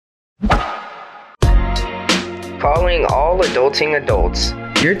Following all adulting adults.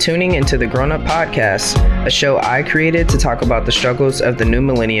 You're tuning into the Grown Up Podcast, a show I created to talk about the struggles of the new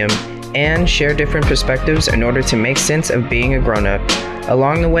millennium and share different perspectives in order to make sense of being a grown-up.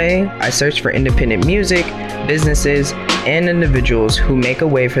 Along the way, I search for independent music, businesses, and individuals who make a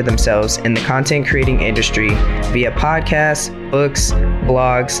way for themselves in the content creating industry via podcasts, books,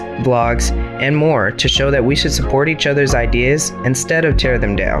 blogs, vlogs, and more to show that we should support each other's ideas instead of tear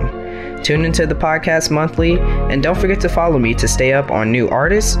them down. Tune into the podcast monthly, and don't forget to follow me to stay up on new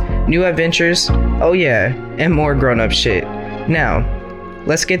artists, new adventures, oh yeah, and more grown-up shit. Now,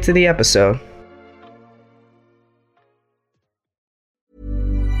 let's get to the episode.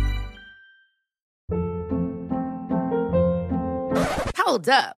 Hold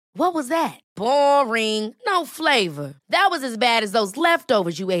up. What was that? Boring. No flavor. That was as bad as those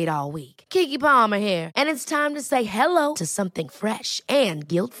leftovers you ate all week. Keke Palmer here, and it's time to say hello to something fresh and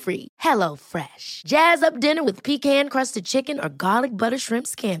guilt-free. Hello Fresh. Jazz up dinner with pecan-crusted chicken or garlic butter shrimp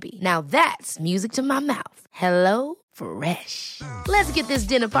scampi. Now that's music to my mouth. Hello Fresh. Let's get this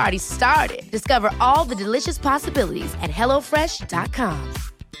dinner party started. Discover all the delicious possibilities at HelloFresh.com.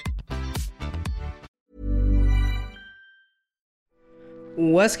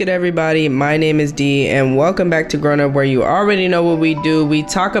 What's good, everybody? My name is D, and welcome back to Grown Up, where you already know what we do. We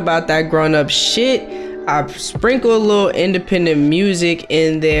talk about that grown up shit. I sprinkle a little independent music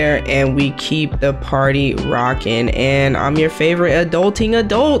in there, and we keep the party rocking. And I'm your favorite adulting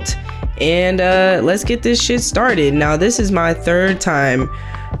adult. And let's get this shit started. Now, this is my third time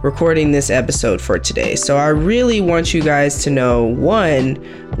recording this episode for today. So I really want you guys to know, one,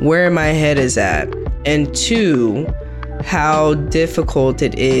 where my head is at, and two, how difficult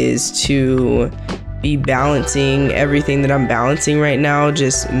it is to be balancing everything that I'm balancing right now,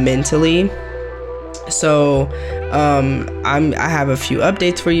 just mentally. So I have a few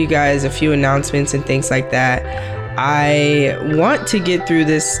updates for you guys, a few announcements and things like that. I want to get through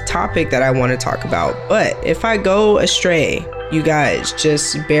this topic that I want to talk about, but if I go astray, you guys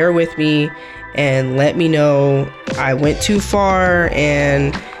just bear with me and let me know I went too far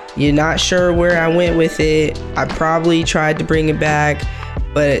and you're not sure where I went with it. I probably tried to bring it back,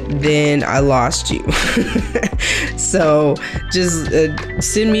 but then I lost you. So just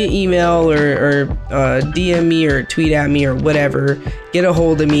send me an email or DM me or tweet at me or whatever. Get a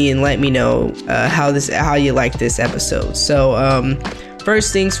hold of me and let me know how you like this episode. So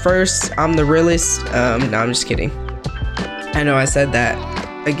first things first, I'm the realest. No, I'm just kidding. I know I said that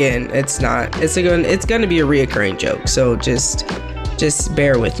again. It's not. It's gonna be a reoccurring joke. So just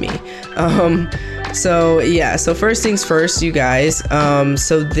bear with me. So first things first, you guys.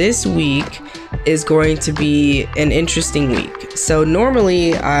 So this week is going to be an interesting week. So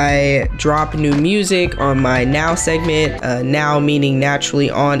normally I drop new music on my Now segment, Now meaning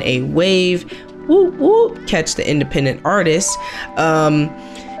naturally on a wave, whoop whoop, catch the independent artist.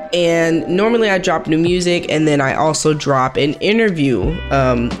 And normally I drop new music, and then I also drop an interview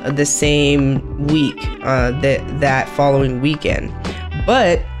the same week, that following weekend.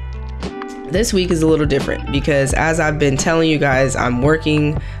 But this week is a little different because, as I've been telling you guys, I'm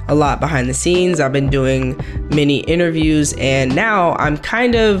working a lot behind the scenes. I've been doing many interviews, and now I'm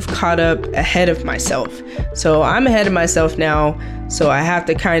kind of caught up ahead of myself. So I'm ahead of myself now, so I have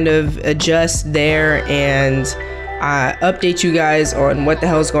to kind of adjust there and update you guys on what the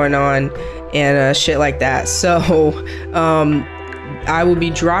hell's going on and shit like that. So I will be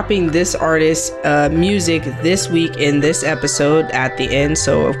dropping this artist's music this week in this episode at the end.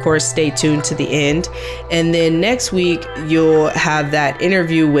 So of course, stay tuned to the end. And then next week, you'll have that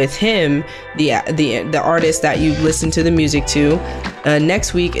interview with him, the artist that you listen to the music to.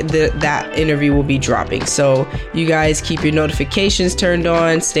 Next week, that interview will be dropping. So you guys keep your notifications turned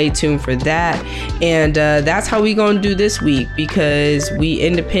on. Stay tuned for that. And that's how we gonna do this week, because we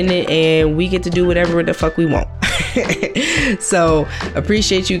independent and we get to do whatever the fuck we want. So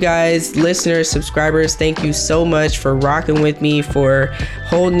appreciate you guys, listeners, subscribers. Thank you so much for rocking with me, for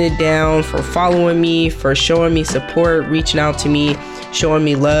holding it down, for following me, for showing me support, reaching out to me, showing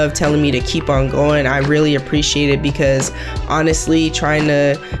me love, telling me to keep on going. I really appreciate it, because honestly, trying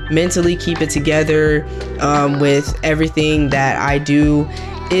to mentally keep it together with everything that I do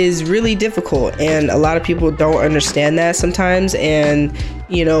is really difficult, and a lot of people don't understand that sometimes. And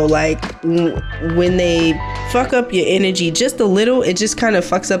you know, like when they fuck up your energy just a little, it just kind of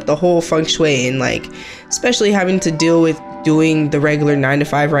fucks up the whole feng shui. And like, especially having to deal with doing the regular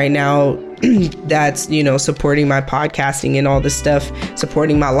 9-to-5 right now, that's, you know, supporting my podcasting and all this stuff,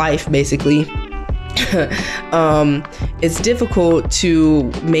 supporting my life basically. It's difficult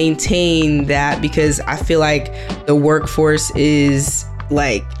to maintain that, because I feel like the workforce is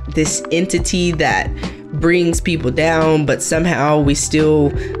like this entity that brings people down, but somehow we still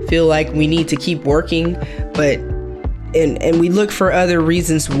feel like we need to keep working, but and we look for other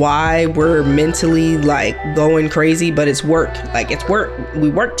reasons why we're mentally like going crazy, but it's work. Like, it's work. We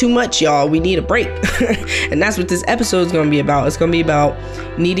work too much, y'all. We need a break. And that's what this episode is going to be about. It's going to be about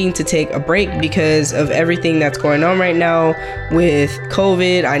needing to take a break because of everything that's going on right now with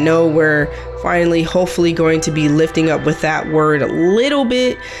COVID. I know we're finally, hopefully, going to be lifting up with that word a little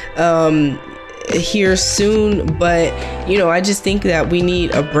bit here soon, but I just think that we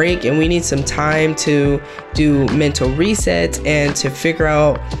need a break and we need some time to do mental resets and to figure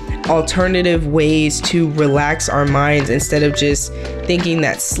out alternative ways to relax our minds instead of just thinking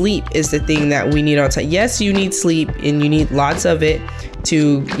that sleep is the thing that we need all the time. Yes, you need sleep and you need lots of it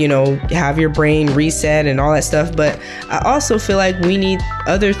to have your brain reset and all that stuff, but I also feel like we need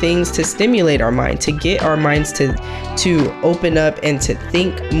other things to stimulate our mind, to get our minds to open up and to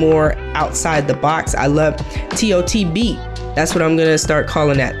think more outside the box. I love TOTB. That's what I'm gonna start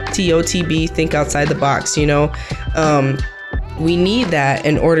calling that. TOTB, think outside the box. We need that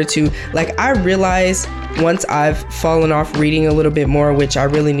in order to, like, I realize once I've fallen off reading a little bit more, which I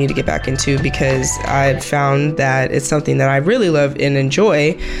really need to get back into because I've found that it's something that I really love and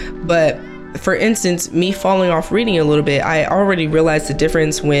enjoy. But for instance, me falling off reading a little bit, I already realized the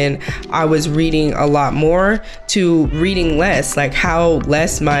difference when I was reading a lot more to reading less, like how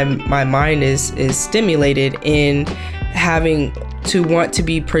less my mind is stimulated in having to want to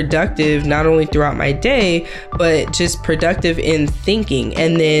be productive, not only throughout my day, but just productive in thinking.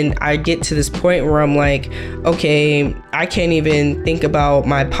 And then I get to this point where I'm like, okay, I can't even think about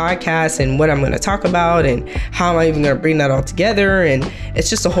my podcast and what I'm going to talk about and how am I even going to bring that all together. And it's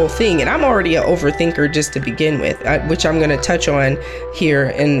just a whole thing. And I'm already an overthinker just to begin with, which I'm going to touch on here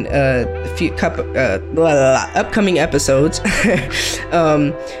in a few upcoming episodes.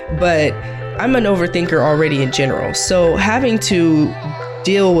 But I'm an overthinker already in general. So having to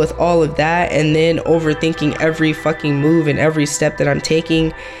deal with all of that and then overthinking every fucking move and every step that I'm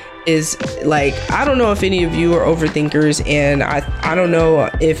taking is like, I don't know if any of you are overthinkers, and I don't know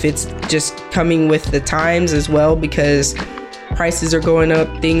if it's just coming with the times as well, because prices are going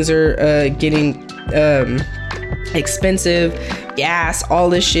up, things are getting expensive, gas, all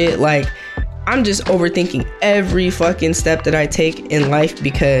this shit. Like, I'm just overthinking every fucking step that I take in life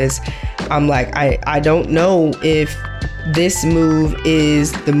because I'm like, I don't know if this move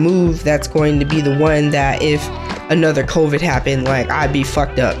is the move that's going to be the one that if another COVID happened, like, I'd be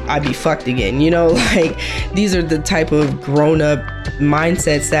fucked up. I'd be fucked again. Like, these are the type of grown-up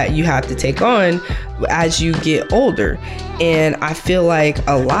mindsets that you have to take on as you get older. And I feel like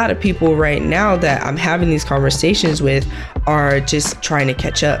a lot of people right now that I'm having these conversations with are just trying to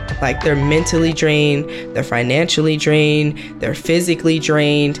catch up. Like, they're mentally drained, they're financially drained, they're physically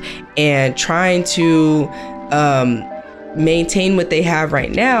drained, and trying to maintain what they have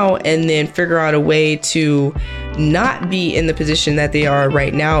right now and then figure out a way to not be in the position that they are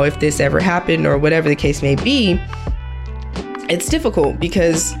right now if this ever happened or whatever the case may be. It's difficult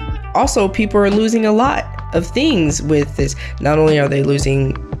because also people are losing a lot of things with this. Not only are they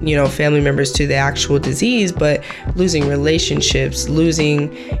losing, family members to the actual disease, but losing relationships,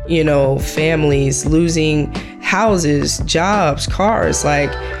 losing, families, losing houses, jobs, cars.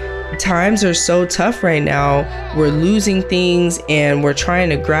 Like, times are so tough right now. We're losing things and we're trying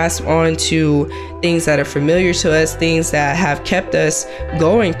to grasp onto things that are familiar to us, things that have kept us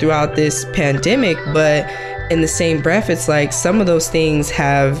going throughout this pandemic. But in the same breath, it's like some of those things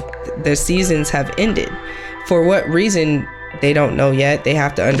their seasons have ended. For what reason, they don't know yet. They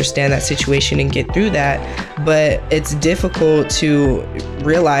have to understand that situation and get through that. But it's difficult to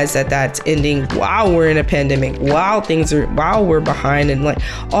realize that that's ending while we're in a pandemic, while we're behind, and like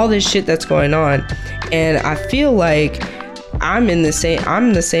all this shit that's going on. And I feel like I'm the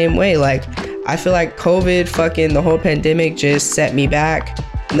same way. Like, I feel like COVID, fucking the whole pandemic just set me back,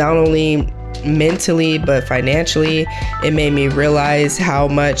 not only mentally but financially. It made me realize how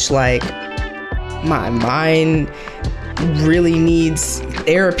much like my mind really needs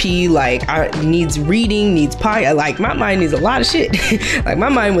therapy, like needs reading, needs like my mind needs a lot of shit. Like, my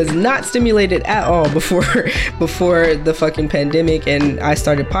mind was not stimulated at all before the fucking pandemic and I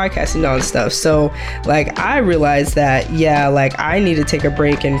started podcasting on stuff. So like, I realized that, yeah, like, I need to take a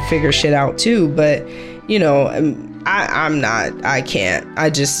break and figure shit out too. But I can't.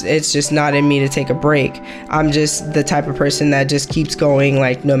 It's just not in me to take a break. I'm just the type of person that just keeps going,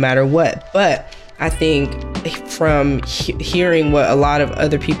 like, no matter what. But I think from hearing what a lot of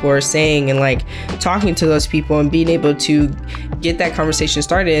other people are saying and like talking to those people and being able to get that conversation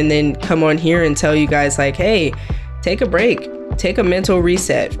started and then come on here and tell you guys like, hey, take a break, take a mental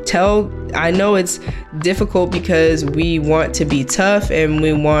reset. I know it's difficult because we want to be tough and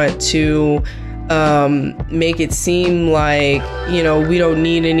we want to make it seem like, you know, we don't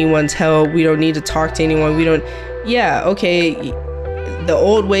need anyone's help. We don't need to talk to anyone. Okay, the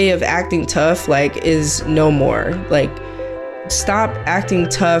old way of acting tough, like, is no more. Like, stop acting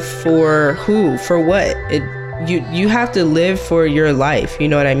tough for who? For what? You have to live for your life. You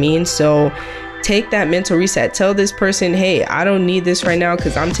know what I mean? So take that mental reset. Tell this person, hey, I don't need this right now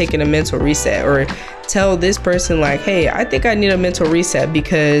because I'm taking a mental reset. Or tell this person, like, hey, I think I need a mental reset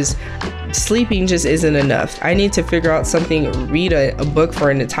because sleeping just isn't enough. I need to figure out something, read a book for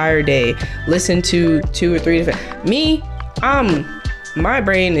an entire day, listen to 2 or 3 different. Me, my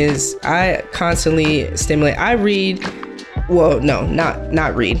brain is, I constantly stimulate. I read. Well, no,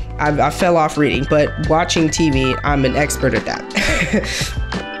 not read. I fell off reading, but watching TV, I'm an expert at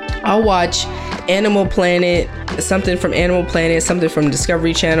that. I'll watch Animal Planet, something from Animal Planet, something from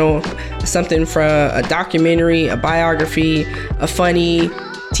Discovery Channel, something from a documentary, a biography, a funny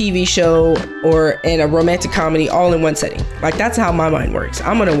TV show, and a romantic comedy, all in one setting. Like, that's how my mind works.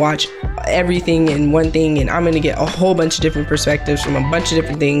 I'm gonna watch everything in one thing, and I'm gonna get a whole bunch of different perspectives from a bunch of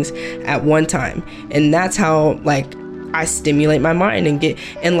different things at one time. And that's how, like, I stimulate my mind and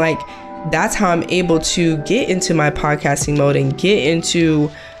that's how I'm able to get into my podcasting mode and get into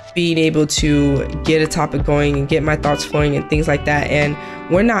being able to get a topic going and get my thoughts flowing and things like that. And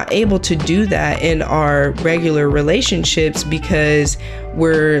we're not able to do that in our regular relationships because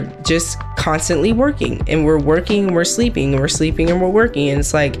we're just constantly working, and we're working, we're sleeping, and we're sleeping, and we're working. And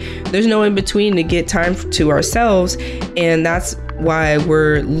it's like, there's no in between to get time to ourselves. And that's why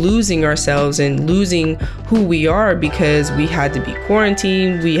we're losing ourselves and losing who we are, because we had to be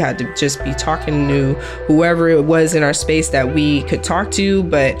quarantined. We had to just be talking to whoever it was in our space that we could talk to.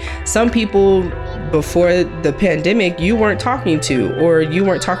 But some people before the pandemic, you weren't talking to, or you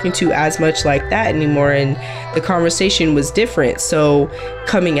weren't talking to as much like that anymore. And the conversation was different. So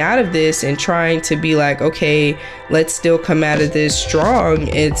coming out of this and trying to be like, okay, let's still come out of this strong.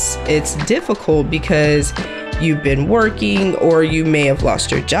 It's difficult because you've been working, or you may have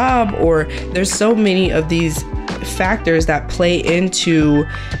lost your job, or there's so many of these factors that play into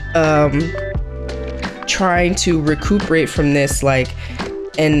trying to recuperate from this,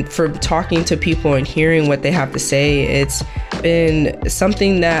 and for talking to people and hearing what they have to say. It's been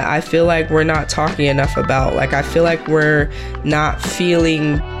something that I feel like we're not talking enough about. Like, I feel like we're not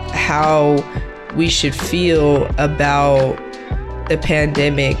feeling how we should feel about the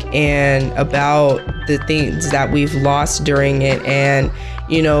pandemic and about the things that we've lost during it. And,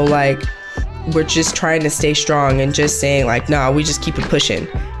 you know, like, we're just trying to stay strong and just saying like, nah, we just keep it pushing,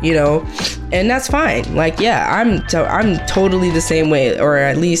 you know, and that's fine. Like, yeah, I'm totally the same way, or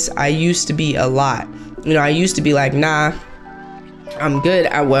at least I used to be a lot. You know, I used to be like, nah, I'm good.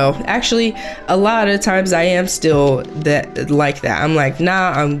 Well, actually, a lot of times I am still that. I'm like,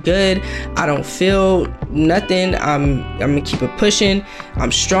 nah, I'm good. I don't feel nothing. I'm gonna keep it pushing.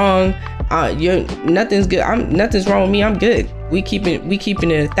 I'm strong. Nothing's good. Nothing's wrong with me. I'm good. We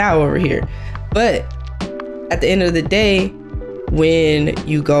keeping it a thou over here. But at the end of the day, when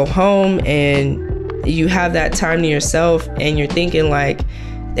you go home and you have that time to yourself and you're thinking like,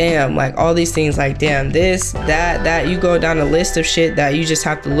 damn, like all these things, like, damn, this, that, you go down a list of shit that you just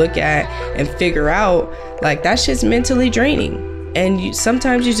have to look at and figure out, like, that shit's mentally draining. And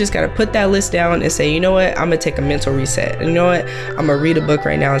sometimes you just got to put that list down and say, you know what, I'm going to take a mental reset. And you know what, I'm going to read a book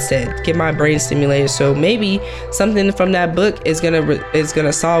right now instead, get my brain stimulated. So maybe something from that book is going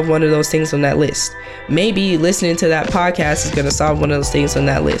to solve one of those things on that list. Maybe listening to that podcast is going to solve one of those things on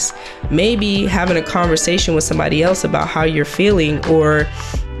that list. Maybe having a conversation with somebody else about how you're feeling or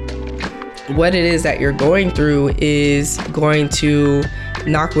what it is that you're going through is going to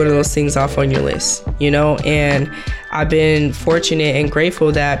knock one of those things off on your list, you know. And I've been fortunate and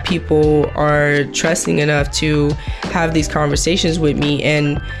grateful that people are trusting enough to have these conversations with me.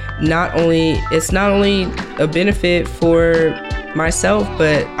 And it's not only a benefit for myself,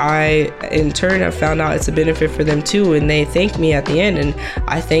 but I in turn have found out it's a benefit for them too. And they thank me at the end, and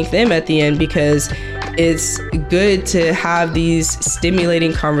I thank them at the end, because it's good to have these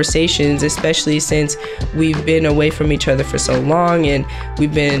stimulating conversations, especially since we've been away from each other for so long, and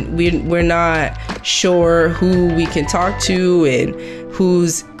we're not sure who we can talk to and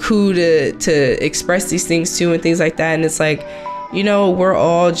who's cool to express these things to and things like that. And it's like, you know, we're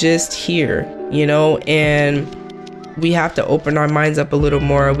all just here, you know, and we have to open our minds up a little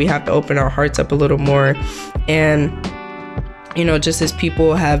more. We have to open our hearts up a little more. And, you know, just as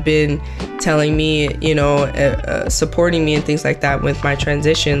people have been telling me, you know, supporting me and things like that with my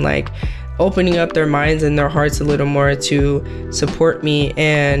transition, like, opening up their minds and their hearts a little more to support me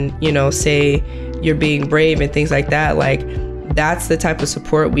and, you know, say you're being brave and things like that. Like, that's the type of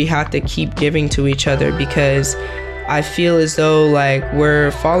support we have to keep giving to each other, because I feel as though like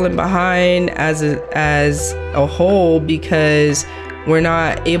we're falling behind as a whole, because we're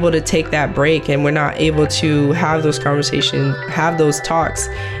not able to take that break, and we're not able to have those conversations, have those talks,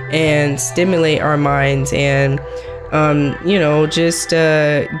 and stimulate our minds, and you know, just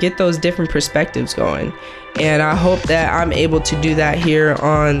get those different perspectives going. And I hope that I'm able to do that here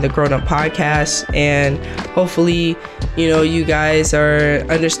on the Grown Up Podcast, and hopefully, you know, you guys are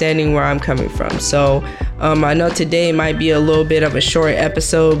understanding where I'm coming from. So I know today might be a little bit of a short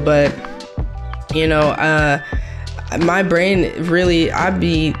episode, but you know, my brain really, I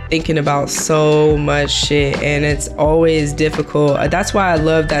be thinking about so much shit, and it's always difficult. That's why I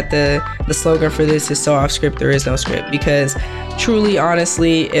love that the slogan for this is "So off script, there is no script," because truly,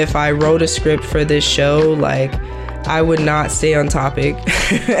 honestly, if I wrote a script for this show, like, I would not stay on topic.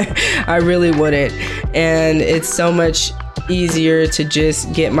 I really wouldn't. And it's so much easier to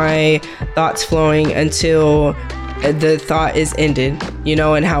just get my thoughts flowing until the thought is ended, you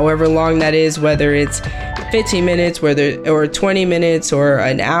know, and however long that is, whether it's 15 minutes, or 20 minutes or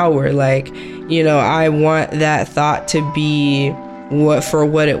an hour, like, you know, I want that thought to be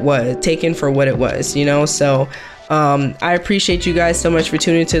taken for what it was, you know. So I appreciate you guys so much for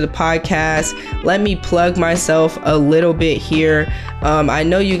tuning to the podcast. Let me plug myself a little bit here. I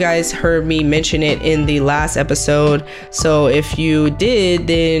know you guys heard me mention it in the last episode, so if you did,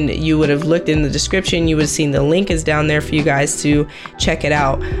 then you would have looked in the description. You would have seen the link is down there for you guys to check it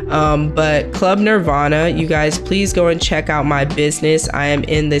out. But Club Nirvana, you guys please go and check out my business. I am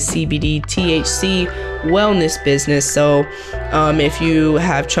in the CBD THC wellness business. So if you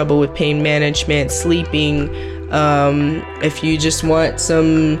have trouble with pain management, sleeping, if you just want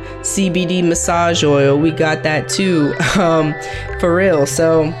some CBD massage oil, we got that too, for real.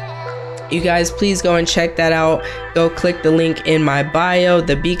 So you guys please go and check that out. Go click the link in my bio,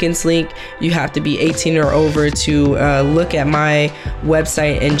 the Beacons link. You have to be 18 or over to look at my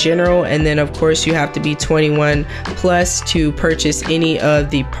website in general, and then of course you have to be 21 plus to purchase any of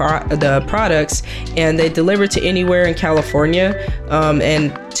the products, and they deliver to anywhere in California,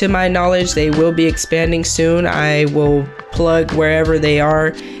 and to my knowledge they will be expanding soon. I will plug wherever they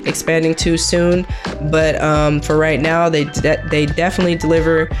are expanding to soon, but for right now they definitely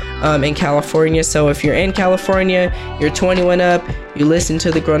deliver in California. So if you're in California, you're 21 up, you listen to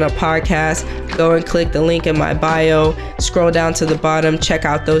the Grown Up Podcast, go and click the link in my bio, scroll down to the bottom, check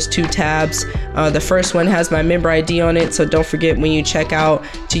out those two tabs. The first one has my member ID on it, so don't forget when you check out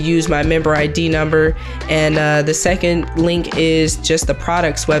to use my member ID number. And the second link is just the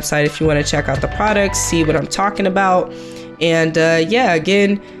products website if you want to check out the products, see what I'm talking about. And yeah,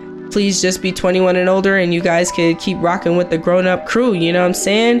 again, please just be 21 and older, and you guys can keep rocking with the Grown Up crew, you know what I'm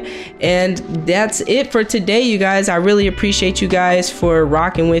saying? And that's it for today, you guys. I really appreciate you guys for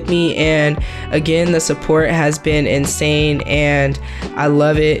rocking with me, and again, the support has been insane, and I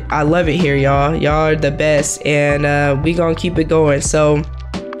love it here, y'all are the best, and we gonna keep it going. So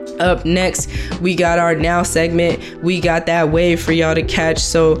up next, we got our Now segment. We got that wave for y'all to catch,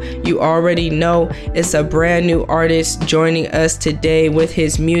 so you already know it's a brand new artist joining us today with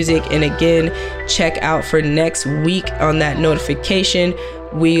his music. And again, check out for next week on that notification.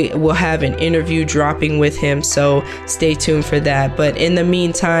 We will have an interview dropping with him, so stay tuned for that. But in the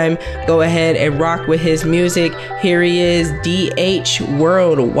meantime, go ahead and rock with his music. Here he is, DH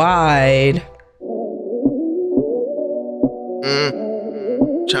Worldwide.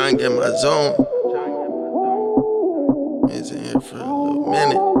 Try and get my zone. It's in here for a little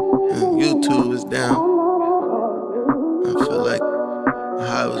minute, and YouTube is down. I feel like the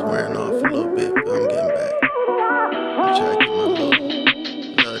high was wearing off a little bit, but I'm getting back. I'm trying to get my little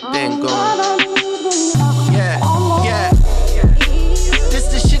thing going. Yeah. This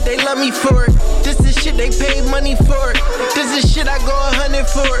the shit they love me for. This the shit they paid money for. This is shit I go 100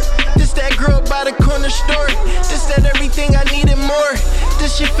 for. This that girl by the corner store. This that everything I needed more.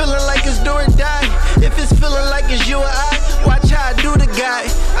 This shit feeling like it's do or die. If it's feeling like it's you and I, watch how I do the guy.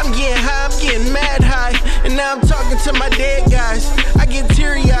 I'm getting high, I'm getting mad high, and now I'm talking to my dead guys. I get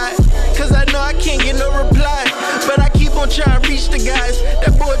teary-eyed, cause I know I can't get no reply, but I keep on trying to reach the guys.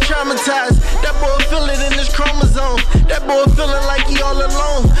 That boy traumatized, that boy feel it in his chromosome. That boy feeling like he all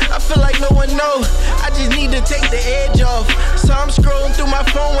alone. I feel like no one knows. I just need to take the edge off. So I'm scrolling through my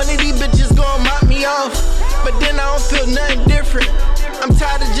phone, one of these bitches gon' mop me off, but then I don't feel nothing different. I'm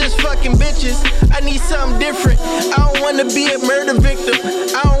tired of just fucking bitches. I need something different. I don't wanna be a murder victim.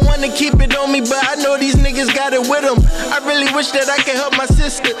 I don't wanna keep it on me, but I know these niggas got it with them. I really wish that I could help my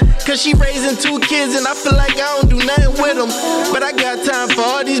sister, cause she raising 2 kids and I feel like I don't do nothing with them. But I got time for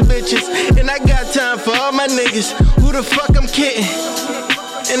all these bitches, and I got time for all my niggas. Who the fuck I'm kidding?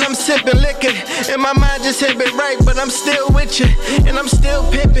 And I'm sipping liquor, and my mind just ain't been right, but I'm still with you, and I'm still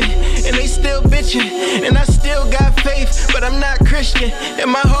pimping, and they still bitching, and I still got faith, but I'm not Christian, and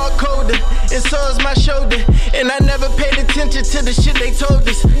my heart colder, and so is my shoulder, and I never paid attention to the shit they told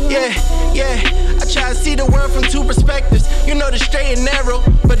us. Yeah, I try to see the world from 2 perspectives, you know, the straight and narrow,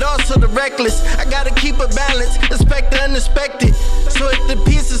 but also the reckless. I gotta keep a balance, expect the unexpected, so if the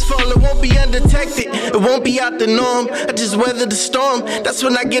pieces fall, it won't be undetected, it won't be out the norm. I just weather the storm. That's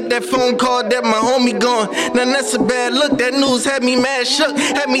when I get that phone call that my homie gone. Now that's a bad look. That news had me mad shook.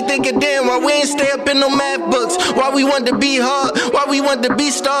 Had me thinking, damn, why we ain't stay up in no math books? Why we want to be hard? Why we want to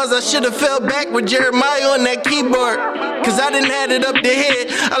be stars? I should have fell back with Jeremiah on that keyboard, cause I didn't had it up the head.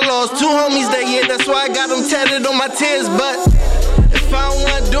 I lost 2 homies that year. That's why I got them tatted on my tears. But if I don't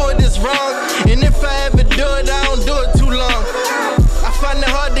want to do it, it's wrong. And if I ever do it, I don't do it too long. I find it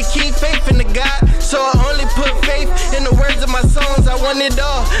hard to keep faith in the God, so I only put faith in the words of my songs. I want it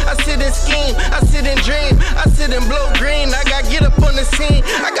all. I sit and scheme, I sit and dream, I sit and blow green. I got get up on the scene.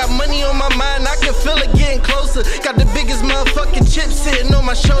 I got money on my mind, I can feel it getting closer. Got the biggest motherfucking chip sitting on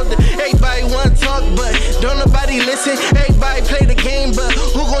my shoulder. Everybody wanna talk, but don't nobody listen. Everybody play the game, but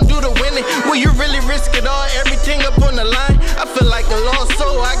who gon' do the winning? Will you really risk it all? Everything up on the line? I feel like a lost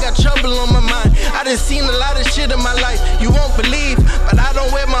soul, I got trouble on my mind. I done seen a lot of shit in my life you won't believe, but I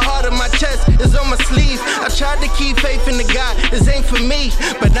don't wear my heart on my chest, it's on my sleeve. I tried to keep faith in the God, this ain't for me,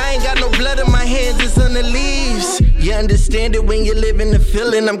 but I ain't got no blood in my hands, it's on the leaves. You understand it when you live in the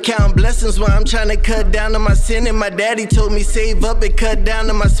feeling. I'm counting blessings while I'm trying to cut down on my sinning. My daddy told me save up and cut down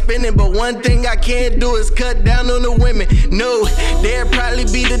on my spending, but one thing I can't do is cut down on the women. No, they'll probably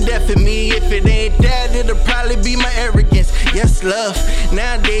be the death of me. If it ain't that, it'll probably be my arrogance. Yes, love.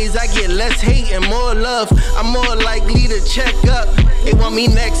 Nowadays I get less hate and more love. I'm more likely to check up. They want me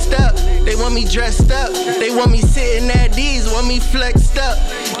next up, they want me dressed up, they want me sitting at ease, want me flexed up.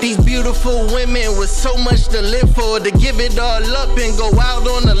 These beautiful women with so much to live for, to give it all up and go out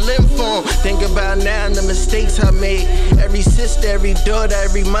on a limb for them. Think about now the mistakes I made. Every sister, every daughter,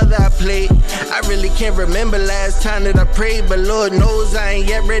 every mother I played. I really can't remember last time that I prayed, but Lord knows I ain't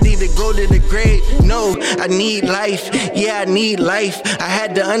yet ready to go to the grave. No, I need life, yeah, I need life. I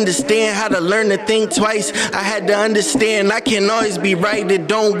had to understand how to learn to think twice. I had to understand I can always be right. It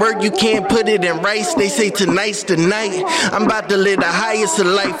don't work, you can't put it in rice. They say tonight's the night. I'm about to live the highest of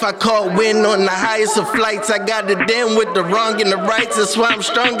life. I caught wind on the highest of flights. I got it in with the wrong and the rights. That's why I'm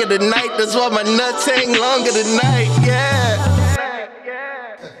stronger tonight. That's why my nuts hang longer tonight. Yeah.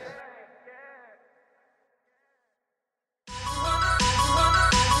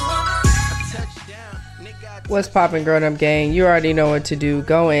 What's poppin', Grown Up Gang? You already know what to do.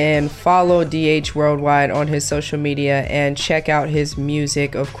 Go in, follow DH Worldwide on his social media, and check out his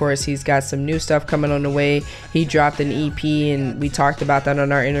music. Of course, he's got some new stuff coming on the way. He dropped an EP, and we talked about that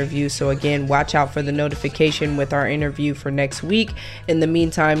on our interview. So again, watch out for the notification with our interview for next week. In the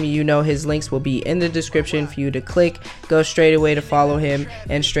meantime, you know his links will be in the description for you to click. Go straight away to follow him,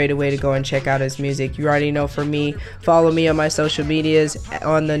 and straight away to go and check out his music. You already know, for me, follow me on my social medias,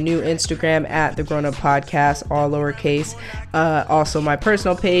 on the new Instagram at The Grown Up Podcast, all lowercase. Also my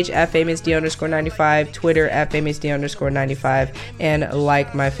personal page at famousd_95, Twitter at famousd_95, and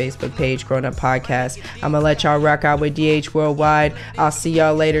like my Facebook page, Grown Up Podcast. I'm gonna let y'all rock out with DH Worldwide. I'll see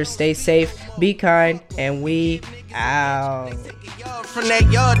y'all later. Stay safe, be kind, and we out. From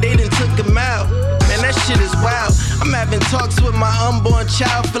that yard, they done took him out. Man, that shit is wild. I'm having talks with my unborn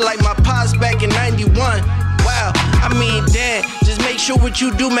child. Feel like my pops back in 91. Wow, I mean, damn, just make sure what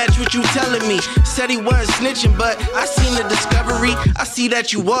you do match what you telling me. Said he wasn't snitching, but I seen the discovery. I see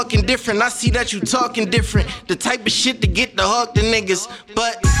that you walking different, I see that you talking different. The type of shit to get the hawk the niggas.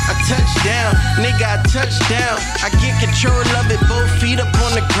 But I touch down, nigga, I touch down. I get control of it, both feet up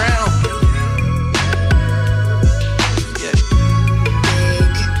on the ground.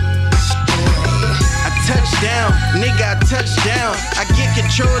 Touchdown, nigga, I touch down. I get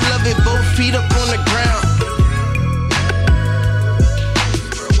control of it, both feet up on the ground.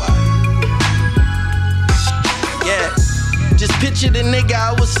 Yeah, just picture the nigga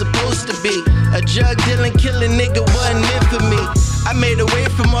I was supposed to be. A drug dealing, killing nigga wasn't meant for me. I made away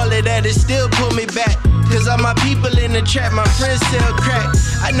from all of of that, it still pull me back. Cause all my people in the trap, my friends sell crack.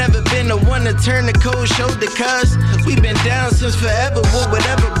 I never been the one to turn the cold shoulder, cuz we been down since forever with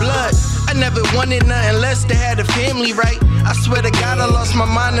whatever blood. I never wanted nothing less to have the family right. I swear to God I lost my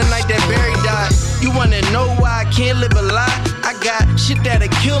mind the night that Barry died. You wanna know why I can't live a lie? I got shit that'll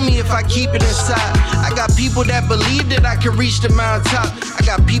kill me if I keep it inside. I got people that believe that I can reach the mountaintop. I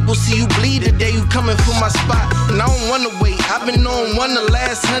got people see you bleed the day you coming for my spot. And I don't wanna wait, I've been on one the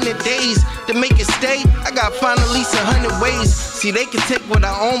last 100 days. To make it stay, I got find at least 100 ways. See, they can take what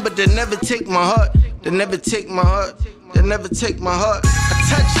I own, but they never take my heart. They never take my heart. They never take my heart. I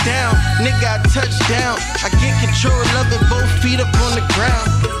touch down, nigga, I touch down. I get control of it, both feet up on the ground.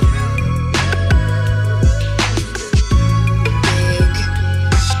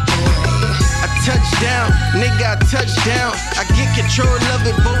 I touch down, nigga, I touch down. I get control of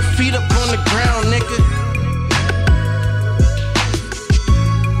it, both feet up on the ground, nigga.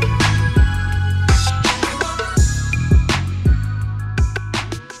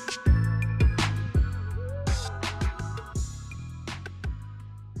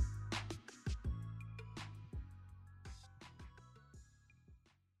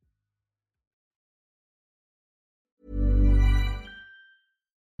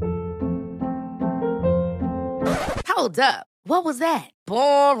 Hold up. What was that?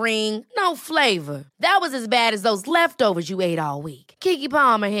 Boring. No flavor. That was as bad as those leftovers you ate all week. Keke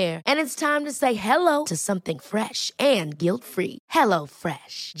Palmer here, and it's time to say hello to something fresh and guilt-free. Hello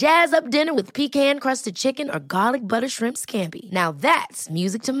Fresh. Jazz up dinner with pecan-crusted chicken or garlic butter shrimp scampi. Now that's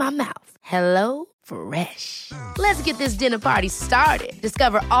music to my mouth. Hello Fresh. Let's get this dinner party started.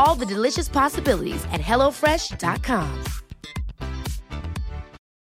 Discover all the delicious possibilities at HelloFresh.com.